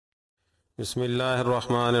بسم اللہ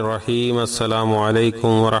الرحمن الرحیم۔ السلام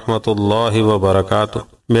علیکم ورحمۃ اللہ وبرکاتہ۔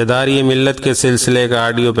 بیداری ملت کے سلسلے کا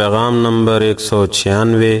آڈیو پیغام نمبر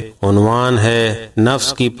 196۔ عنوان ہے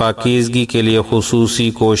نفس کی پاکیزگی کے لیے خصوصی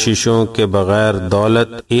کوششوں کے بغیر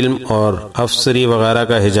دولت، علم اور افسری وغیرہ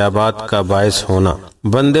کا حجابات کا باعث ہونا۔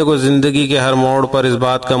 بندے کو زندگی کے ہر موڑ پر اس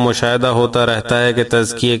بات کا مشاہدہ ہوتا رہتا ہے کہ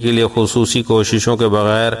تزکیہ کے لیے خصوصی کوششوں کے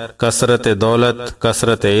بغیر کثرت دولت،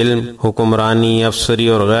 کثرت علم، حکمرانی، افسری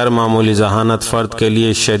اور غیر معمولی ذہانت فرد کے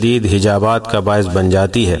لیے شدید حجابات کا باعث بن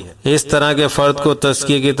جاتی ہے۔ اس طرح کے فرد کو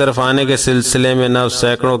تزکیہ کی طرف آنے کے سلسلے میں نفس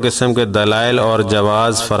سینکڑوں قسم کے دلائل اور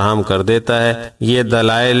جواز فراہم کر دیتا ہے۔ یہ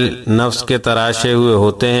دلائل نفس کے تراشے ہوئے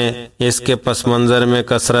ہوتے ہیں۔ اس کے پس منظر میں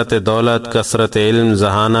کثرت دولت، کثرت علم،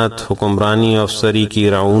 ذہانت، حکمرانی، افسری کی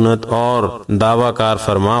رعونت اور دعویٰ کار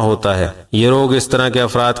فرما ہوتا ہے۔ یہ روگ اس طرح کے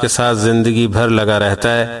افراد کے ساتھ زندگی بھر لگا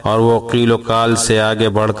رہتا ہے اور وہ قیل و قال سے آگے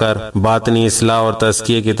بڑھ کر باطنی اصلاح اور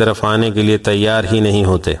تزکیہ کی طرف آنے کے لیے تیار ہی نہیں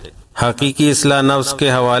ہوتے۔ حقیقی اصلاح نفس کے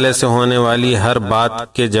حوالے سے ہونے والی ہر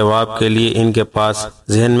بات کے جواب کے لیے ان کے پاس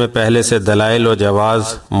ذہن میں پہلے سے دلائل و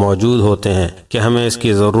جواز موجود ہوتے ہیں کہ ہمیں اس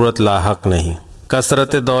کی ضرورت لاحق نہیں۔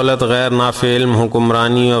 کثرت دولت، غیر نافع علم،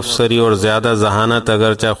 حکمرانی، افسری اور زیادہ ذہانت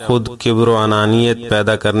اگرچہ خود کبر و انانیت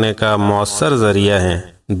پیدا کرنے کا مؤثر ذریعہ ہیں،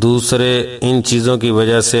 دوسرے ان چیزوں کی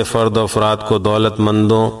وجہ سے فرد و افراد کو دولت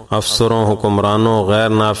مندوں، افسروں، حکمرانوں، غیر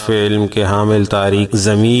نافع علم کے حامل تاریک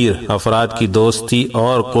ضمیر افراد کی دوستی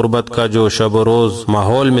اور قربت کا جو شب و روز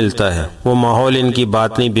ماحول ملتا ہے، وہ ماحول ان کی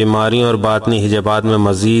باطنی بیماریوں اور باطنی حجابات میں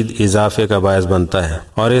مزید اضافے کا باعث بنتا ہے،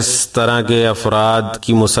 اور اس طرح کے افراد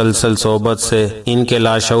کی مسلسل صحبت سے ان کے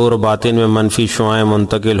لاشعور باطن میں منفی شعاعیں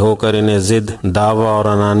منتقل ہو کر انہیں ضد، دعویٰ اور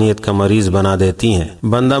انانیت کا مریض بنا دیتی ہیں۔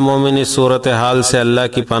 بندہ مومن اس صورتحال سے اللہ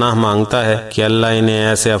کی پناہ مانگتا ہے کہ اللہ انہیں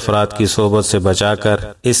ایسے افراد کی صحبت سے بچا کر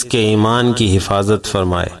اس کے ایمان کی حفاظت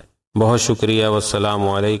فرمائے۔ بہت شکریہ، والسلام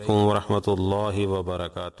علیکم ورحمۃ اللہ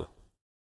وبرکاتہ۔